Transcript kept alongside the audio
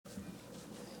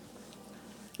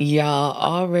Y'all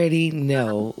already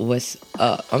know what's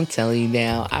up. I'm telling you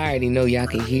now, I already know y'all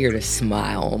can hear the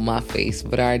smile on my face,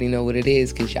 but I already know what it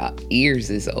is because y'all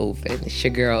ears is open. It's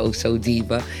your girl, Oh So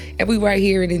Diva. And we right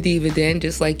here in the Diva Den,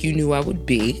 just like you knew I would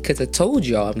be, because I told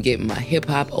y'all I'm getting my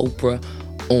hip-hop Oprah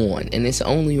on. And it's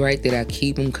only right that I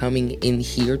keep them coming in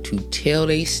here to tell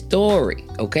their story,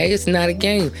 okay? It's not a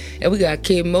game. And we got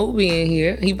Kid.Moebi in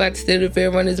here. He about to stand up there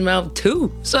and run his mouth too.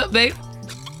 What's up, babe?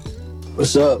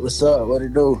 What's up? What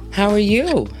it do? How are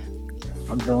you?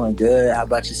 I'm doing good. How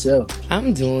about yourself?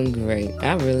 I'm doing great.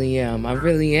 I really am,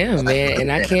 man. And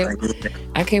I can't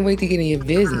wait to get in your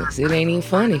business. It ain't even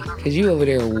funny because you over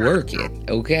there working,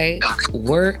 okay?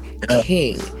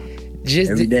 Working.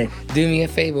 Just Every day. Do me a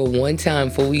favor one time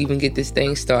before we even get this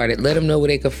thing started. Let them know where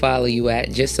they can follow you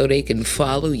at, just so they can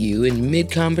follow you in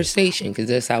mid-conversation, because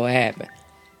that's how it happened.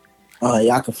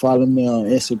 Y'all can follow me on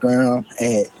Instagram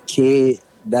at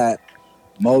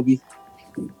Kid.Moebi,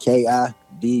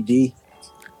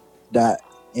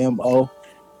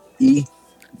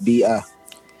 KIDD.MOEBI.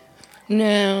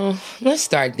 Now, let's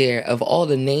start there. Of all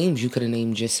the names you could have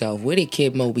named yourself, where did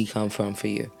Kid.Moebi come from for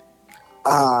you?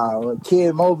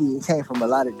 Kid.Moebi, it came from a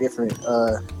lot of different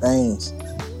things.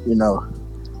 You know,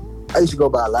 I used to go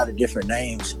by a lot of different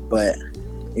names, but,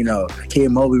 you know,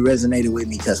 Kid.Moebi resonated with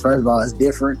me because, first of all, it's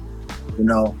different. You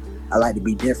know, I like to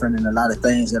be different in a lot of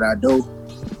things that I do.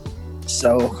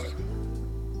 So,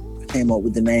 I came up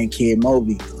with the name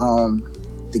Kid.Moebi.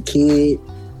 The kid,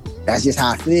 that's just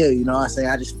how I feel, you know what I'm saying?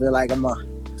 I just feel like I'm a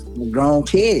grown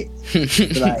kid.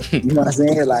 Like, you know what I'm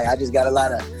saying? Like, I just got a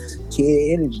lot of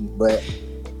kid energy, but,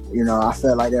 you know, I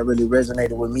felt like that really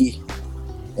resonated with me.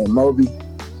 And Moby,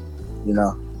 you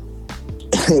know,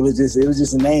 it was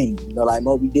just a name, you know, like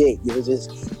Moby Dick. It was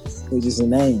just a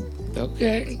name.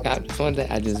 Okay, I just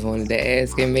wanted to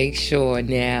ask and make sure.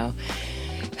 Now,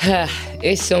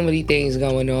 it's so many things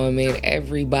going on, man.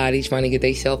 Everybody's trying to get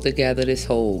themselves together. This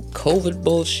whole COVID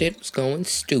bullshit was going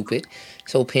stupid.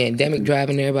 So pandemic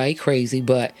driving everybody crazy.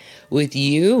 But with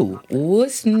you,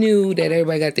 what's new that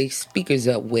everybody got their speakers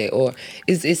up with? Or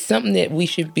is it something that we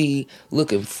should be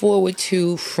looking forward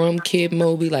to from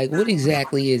Kid.Moebi? Like, what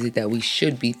exactly is it that we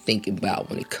should be thinking about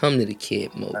when it comes to the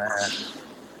Kid.Moebi?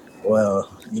 Well,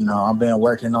 you know, I've been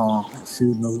working on a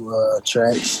few new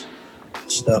tracks,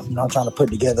 stuff. You know, I'm trying to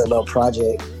put together a little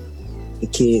project, the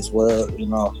kids' world, you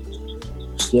know.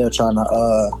 Still trying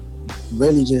to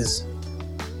really just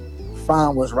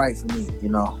find what's right for me, you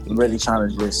know. I'm really trying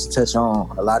to just touch on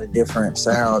a lot of different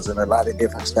sounds and a lot of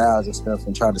different styles and stuff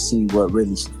and try to see what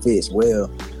really fits well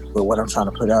with what I'm trying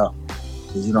to put out.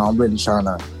 Because, you know, I'm really trying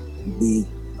to be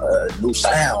a new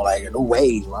sound, like a new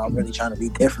wave. I'm really trying to be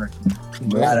different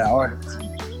from a lot of artists.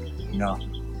 You know,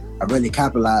 I really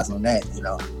capitalize on that, you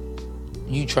know.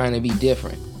 You trying to be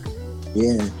different?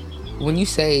 Yeah. When you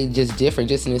say just different,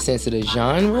 just in the sense of the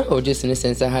genre or just in the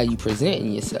sense of how you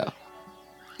presenting yourself?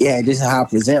 Yeah, this is how I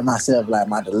present myself, like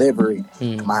my delivery,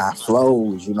 my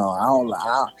flows, you know.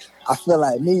 I feel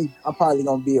like I'm probably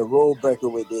going to be a rule breaker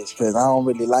with this because I don't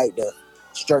really like to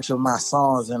structure my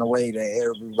songs in a way that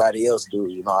everybody else do,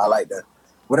 you know. I like to,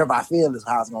 whatever I feel is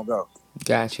how it's going to go.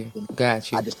 Got you. I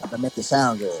just try to make it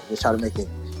sound good. Just try to make it,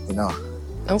 you know,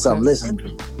 something listening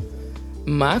to.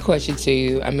 My question to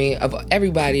you, I mean, of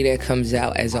everybody that comes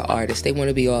out as an artist, they want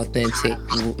to be authentic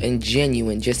and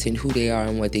genuine just in who they are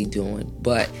and what they're doing.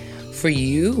 But for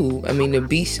you, I mean, to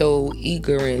be so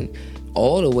eager and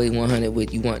all the way 100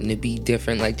 with you wanting to be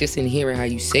different, like just in hearing how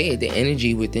you say it, the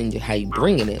energy within how you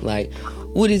bringing it, like,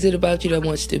 what is it about you that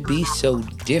wants to be so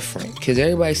different? Because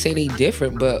everybody say they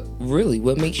different, but really,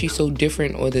 what makes you so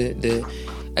different, or the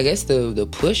I guess the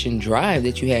push and drive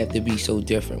that you have to be so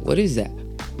different? What is that?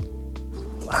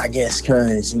 I guess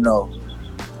because, you know,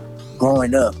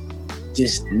 growing up,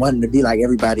 just wanting to be like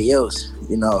everybody else,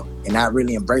 you know, and not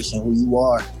really embracing who you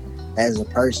are as a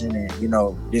person and, you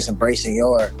know, just embracing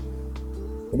your,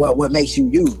 what makes you,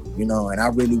 you know, and I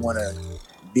really want to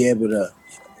be able to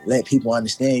let people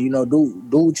understand, you know, do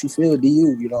what you feel, do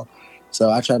you know.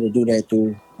 So I try to do that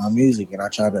through my music, and I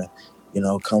try to, you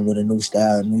know, come with a new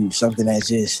style, something that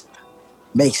just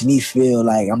makes me feel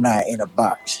like I'm not in a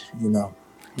box, you know.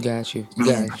 Got you.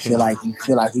 Feel like you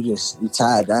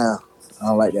tied down. I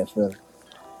don't like that feeling.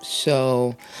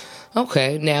 So,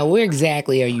 okay. Now, where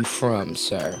exactly are you from,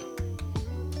 sir?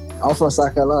 I'm from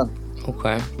South Carolina.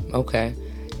 Okay.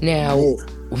 Now,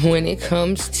 when it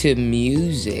comes to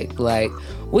music, like,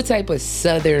 what type of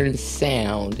Southern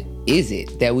sound is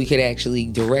it that we could actually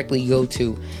directly go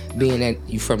to, being that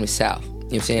you from the South? You know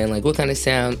what I'm saying? Like, what kind of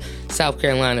sound, South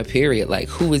Carolina, period? Like,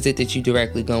 who is it that you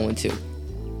directly going to?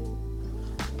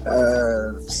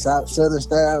 Southern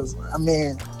styles. I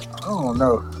mean, I don't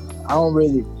know. I don't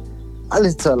really. I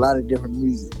listen to a lot of different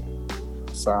music,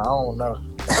 so I don't know.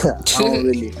 I don't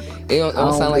really. It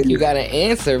don't sound like you got an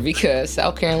answer because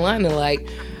South Carolina, like,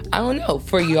 I don't know,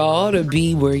 for y'all to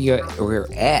be where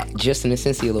we're at, just in the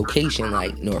sense of your location,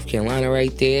 like North Carolina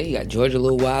right there, you got Georgia a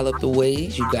little while up the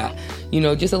ways, you got,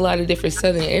 just a lot of different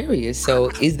southern areas. So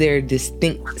is there a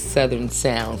distinct southern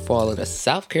sound for all of the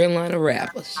South Carolina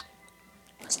rappers?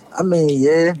 I mean,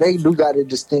 yeah, they do got a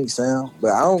distinct sound,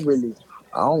 but I don't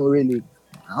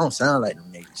sound like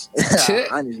them niggas.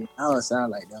 Honestly, I don't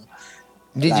sound like them.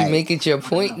 Did you make it your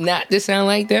point not to sound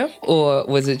like them, or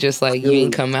was it just like you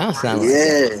ain't come out sound like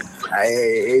them? Yeah,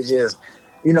 it just,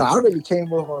 I really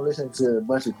came up on listening to a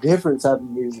bunch of different type of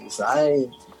music, so I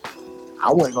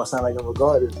wasn't gonna sound like them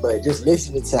regardless. But just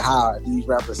listening to how these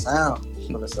rappers sound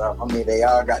from the South, I mean, they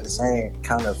all got the same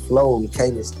kind of flow and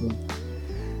cadence.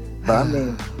 But I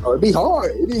mean, it'd be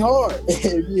hard. It'd be hard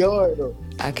though.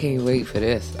 I can't wait for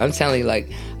this. I'm telling you,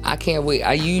 like, I can't wait.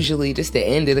 I usually, just the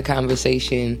end of the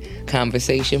conversation,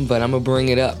 but I'm going to bring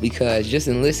it up because just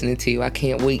in listening to you, I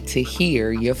can't wait to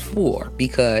hear your 4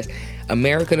 because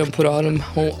America done put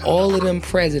all of them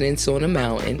presidents on a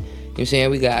mountain. You know what I'm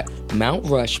saying? We got Mount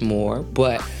Rushmore,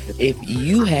 but if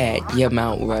you had your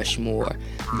Mount Rushmore,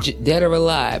 dead or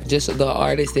alive, just the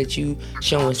artists that you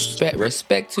show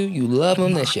respect to, you love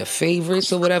them, that's your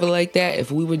favorites or whatever like that.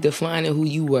 If we were defining who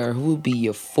you were, who would be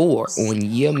your 4 on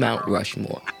your Mount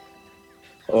Rushmore?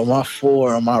 My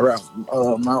 4 on my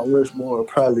Mount Rushmore would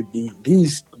probably be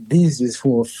these just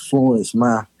influence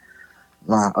my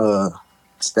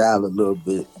style a little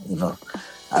bit.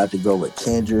 I have to go with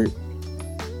Kendrick.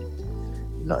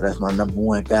 That's my number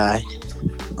 1 guy.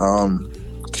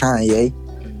 Kanye.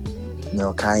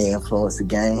 Kanye influenced the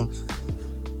game.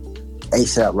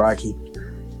 A$AP Rocky.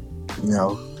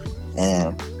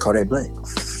 And Kodak Black.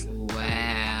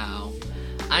 Wow.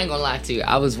 I ain't gonna lie to you.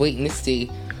 I was waiting to see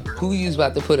who you was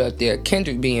about to put up there.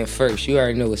 Kendrick being first. You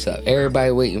already know what's up.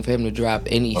 Everybody waiting for him to drop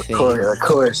anything. Of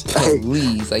course.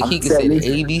 Please. Like, he can say the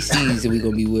ABCs and we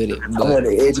gonna be with it. But I'm on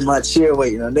the edge of my chair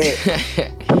waiting on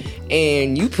that.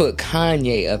 And you put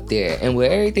Kanye up there. And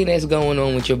with everything that's going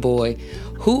on with your boy,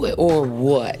 who or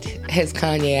what has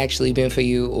Kanye actually been for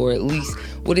you? Or at least,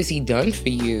 what has he done for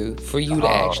you to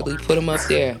actually put him up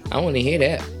there? I want to hear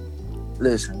that.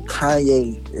 Listen,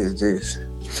 Kanye is just...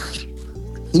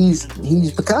 He's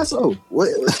Picasso.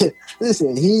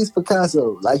 Listen, he's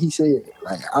Picasso. Like he said,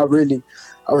 like I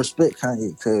respect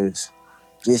Kanye because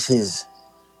just his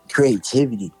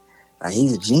creativity. Like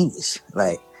he's a genius.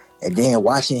 Like, and then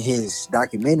watching his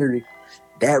documentary,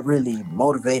 that really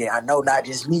motivated. I know not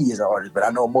just me as an artist, but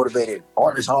I know it motivated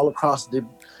artists all across the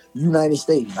United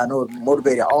States. I know it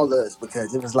motivated all of us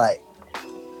because it was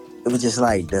just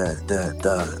like the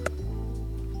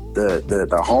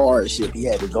hardship he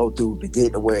had to go through to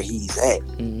get to where he's at.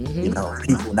 Mm-hmm.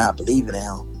 People not believing in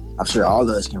him. I'm sure all of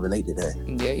us can relate to that.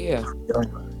 Yeah.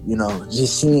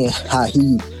 Just seeing how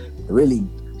he really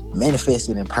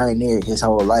manifested and pioneered his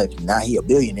whole life. Now he a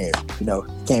billionaire. He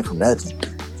came from nothing.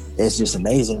 It's just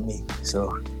amazing to me. So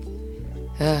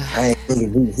I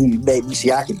think he made me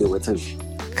see I can do it too.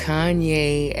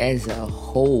 Kanye as a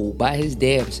whole, by his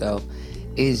damn self,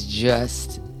 is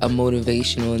just a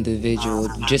motivational individual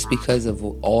just because of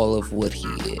all of what he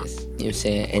is. You know what I'm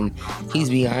saying? And he's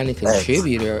beyond a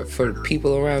contributor for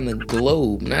people around the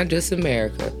globe, not just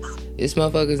America. This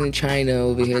motherfucker's in China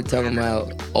over here talking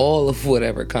about all of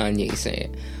whatever Kanye's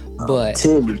saying. But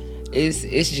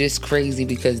it's just crazy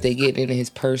because they get into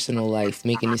his personal life,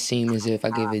 making it seem as if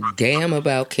I give a damn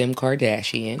about Kim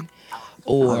Kardashian.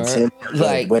 Or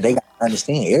like, but they got to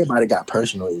understand, everybody got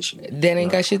personal issues. That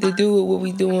ain't got shit to do with what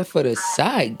we doing for the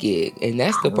side gig, and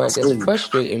that's the part that's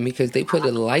frustrating because they put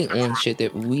a light on shit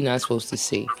that we not supposed to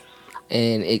see,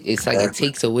 and it's like it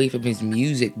takes away from his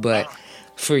music. But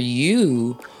for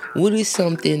you, what is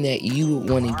something that you would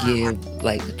want to give,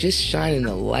 like just shining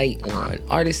a light on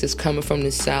artists that's coming from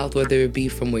the South, whether it be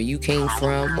from where you came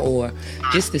from or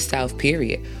just the South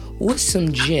period? What's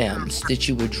some gems that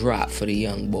you would drop for the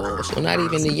young boys? Or not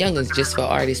even the youngest, just for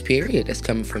artists, period, that's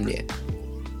coming from there?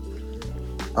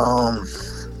 Well,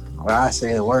 I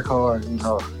say work hard,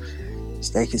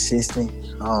 stay consistent.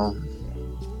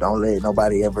 Don't let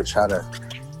nobody ever try to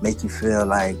make you feel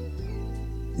like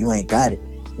you ain't got it,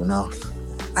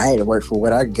 I had to work for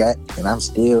what I got, and I'm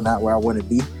still not where I want to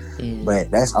be.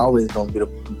 But that's always going to be the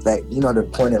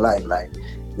point in life. Like,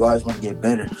 you always want to get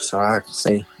better. So I can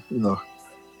say,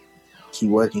 keep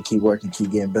working, keep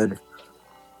getting better.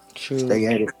 True. Stay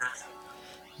at it.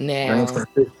 Now,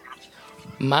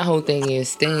 My whole thing is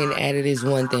staying at it is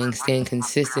one thing, staying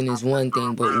consistent is one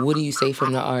thing, but what do you say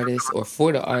from the artists or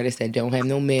for the artists that don't have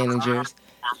no managers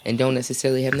and don't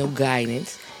necessarily have no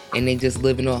guidance and they just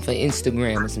living off of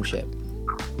Instagram or some shit?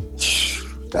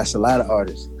 That's a lot of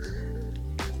artists.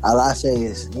 All I say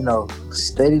is,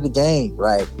 study the game,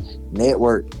 right?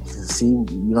 Network. See, you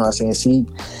know what I'm saying? See,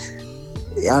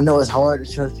 I know it's hard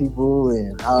to trust people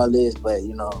and all this, but,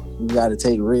 you got to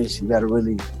take risks. You got to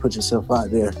really put yourself out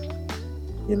there.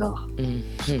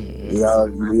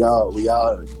 Mm-hmm. we all, we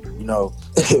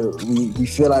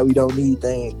feel like we don't need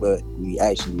things, but we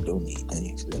actually do need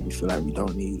things that we feel like we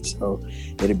don't need. So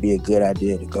it'd be a good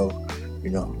idea to go,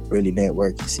 really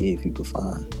network and see if you can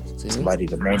find somebody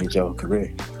to manage your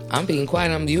career. I'm being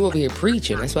quiet. You over here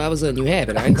preaching. That's why I was letting you have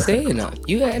it. I ain't saying enough.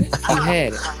 You had it. You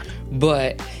had it.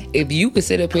 But if you could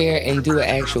sit up here and do an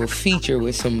actual feature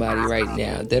with somebody right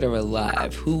now that are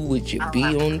alive, who would you be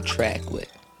on the track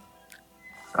with?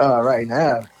 Right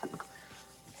now,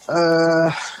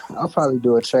 I'll probably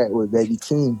do a track with Baby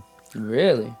King.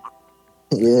 Really?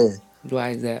 Yeah.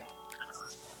 Why is that?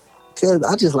 Because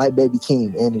I just like Baby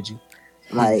King energy.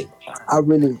 Like, I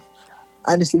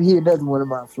honestly, he's another one of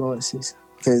my influences.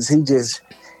 Because he's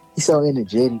so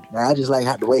energetic. Now, I just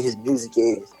like the way his music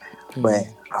is. But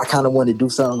I kind of want to do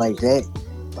something like that.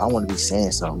 I want to be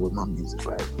saying something with my music.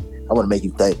 Like, I want to make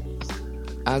you think.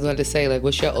 I was about to say,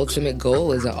 what's your ultimate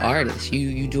goal as an artist?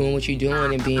 You doing what you're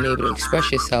doing and being able to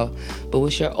express yourself, but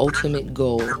what's your ultimate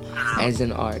goal as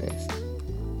an artist?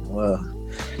 Well,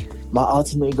 my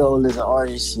ultimate goal as an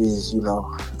artist is,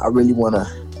 I really want to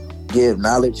give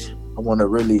knowledge. I want to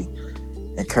really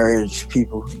encourage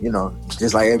people,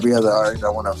 just like every other artist. I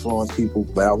want to influence people,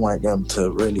 but I want them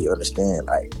to really understand,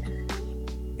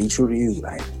 be true to you,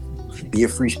 be a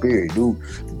free spirit. Do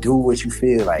what you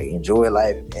feel, enjoy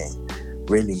life, and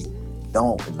really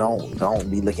don't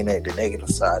be looking at the negative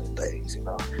side of things.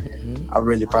 I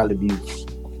really probably be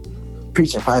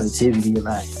preaching positivity in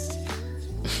life.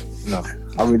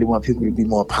 I really want people to be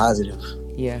more positive.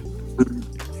 Yeah.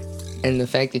 And the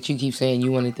fact that you keep saying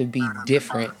you want it to be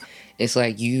different, it's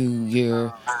like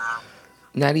you're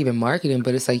not even marketing,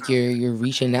 but it's like you're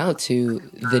reaching out to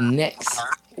the next.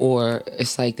 Or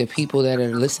it's like the people that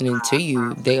are listening to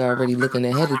you, they are already looking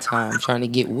ahead of time, trying to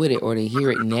get with it, or they hear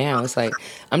it now. It's like,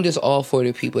 I'm just all for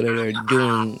the people that are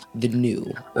doing the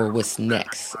new, or what's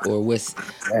next, or what's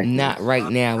not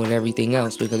right now with everything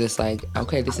else. Because it's like,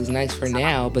 okay, this is nice for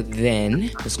now, but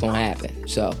then what's going to happen?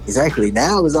 So exactly.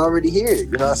 Now is already here. You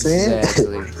know what I'm saying?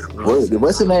 Exactly.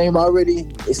 What's the name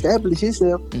already established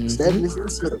itself? Established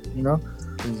itself,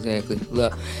 Exactly.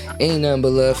 Look, ain't nothing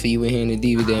but love for you in here in the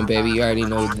Diva Den, baby. You already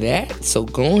know that. So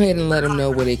go ahead and let them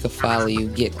know where they can follow you,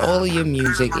 get all of your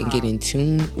music, and get in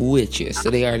tune with you,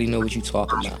 so they already know what you're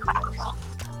talking about.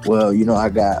 Well, I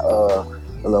got a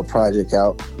little project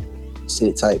out,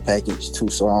 Sit Tight Package,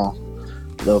 2-song,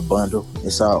 little bundle.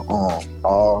 It's out on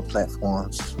all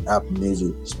platforms, Apple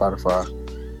Music, Spotify,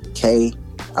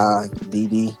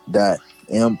 Kid.Moebi,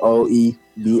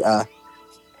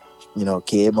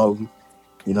 Kid.Moebi.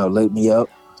 Look me up.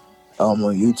 On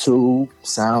YouTube,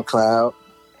 SoundCloud,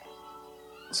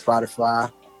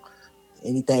 Spotify,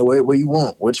 anything where you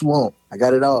want, what you want. I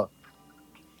got it all.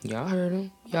 Y'all heard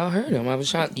him. I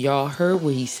was trying. Y'all heard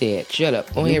what he said. Shut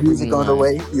up. Go ahead, music on the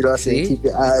way. You know what I'm saying? Keep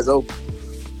your eyes open.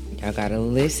 Y'all gotta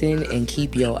listen and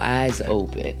keep your eyes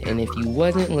open. And if you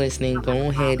wasn't listening, go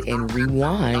ahead and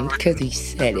rewind, because he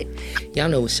said it. Y'all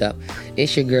know what's up.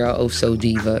 It's your girl, Oso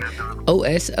Diva.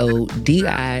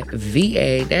 OSODIVA.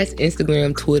 That's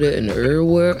Instagram, Twitter, and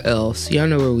everywhere else. Y'all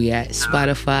know where we at.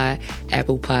 Spotify,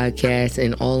 Apple Podcasts,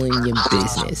 and all in your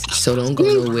business. So don't go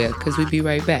nowhere, because we be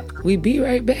right back.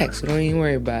 So don't even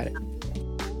worry about it.